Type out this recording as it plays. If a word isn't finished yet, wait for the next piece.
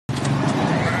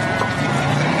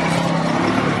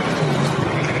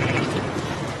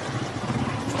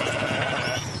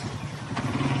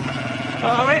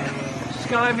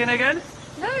driving again?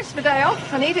 No, it's my day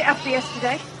off. I need it after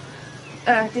yesterday.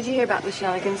 Did you hear about the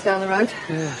shenanigans down the road?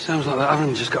 Yeah, sounds like that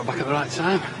Aaron just got back at the right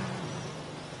time.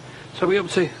 So what are you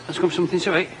up to? Let's come something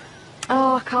to eat.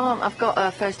 Oh, I can't. I've got a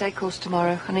first aid course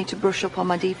tomorrow. I need to brush up on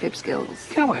my defib skills.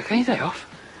 Can't work any day off.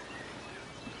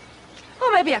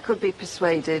 Or maybe I could be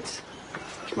persuaded.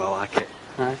 That's more like it.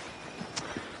 Aye.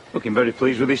 Looking very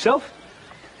pleased with yourself.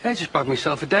 Yeah, just bagged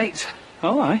myself a date.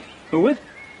 Oh, aye. Who with?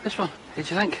 This one. Did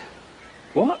you think?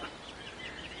 What?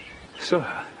 So,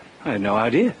 I had no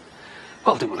idea.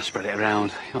 Well, I didn't want to spread it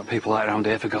around. You know what people like around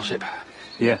here for gossip.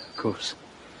 Yeah, of course.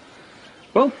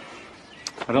 Well,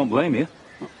 I don't blame you.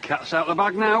 Cat's out of the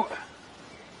bag now.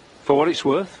 For what it's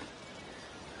worth,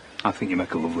 I think you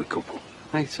make a lovely couple.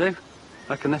 Me too. I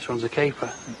reckon this one's a keeper.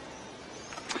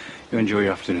 You enjoy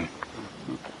your afternoon.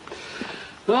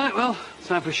 Right, well,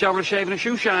 time for a shower, a shave and a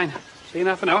shoe shine. See you in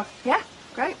half an hour. Yeah,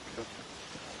 great.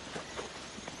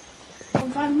 Oh,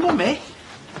 my mummy?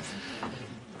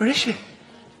 Where is she?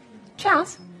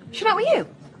 Charles, she not with you?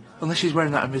 Unless she's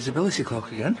wearing that invisibility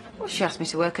cloak again. Well, she asked me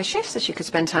to work her shift so she could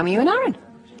spend time with you and Aaron.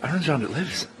 Aaron's round at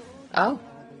Liv's. Oh.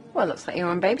 Well, looks like you're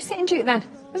on babysitting duty then.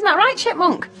 Isn't that right,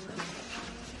 Chipmunk?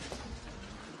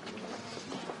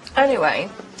 Anyway,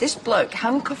 this bloke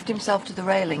handcuffed himself to the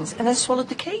railings and then swallowed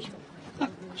the key.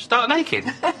 Start naked?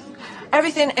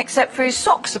 Everything except for his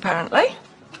socks, apparently.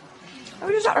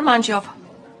 Who does that remind you of?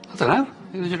 I don't know.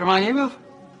 Who does it remind you of?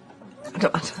 I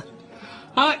don't matter.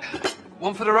 Right,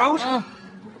 one for the road?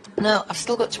 No, I've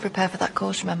still got to prepare for that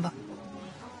course, remember?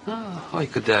 Oh, or you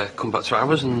could come back to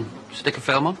ours and stick a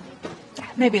film on.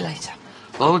 Maybe later.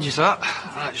 I'll hold you to that.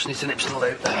 I just need to nip some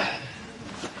loot.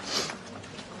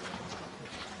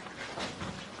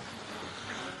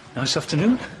 Nice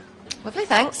afternoon. Lovely,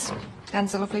 thanks.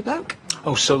 Dan's a lovely bloke.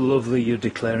 Oh, so lovely you're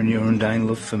declaring your undying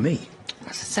love for me.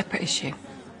 That's a separate issue.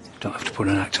 Don't have to put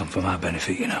an act on for my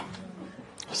benefit, you know.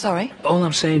 Sorry? All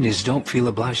I'm saying is don't feel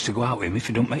obliged to go out with him if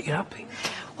you don't make you happy.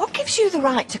 What gives you the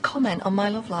right to comment on my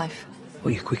love life?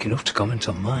 Well, you're quick enough to comment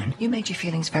on mine. You made your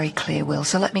feelings very clear, Will,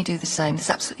 so let me do the same. There's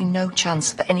absolutely no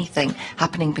chance for anything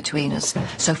happening between us.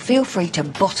 So feel free to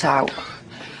butt out.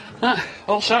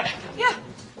 All set? Yeah.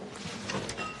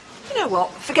 You know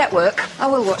what? Forget work. I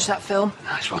will watch that film.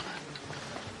 Nice one.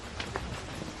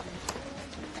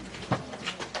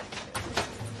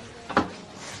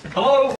 Hello?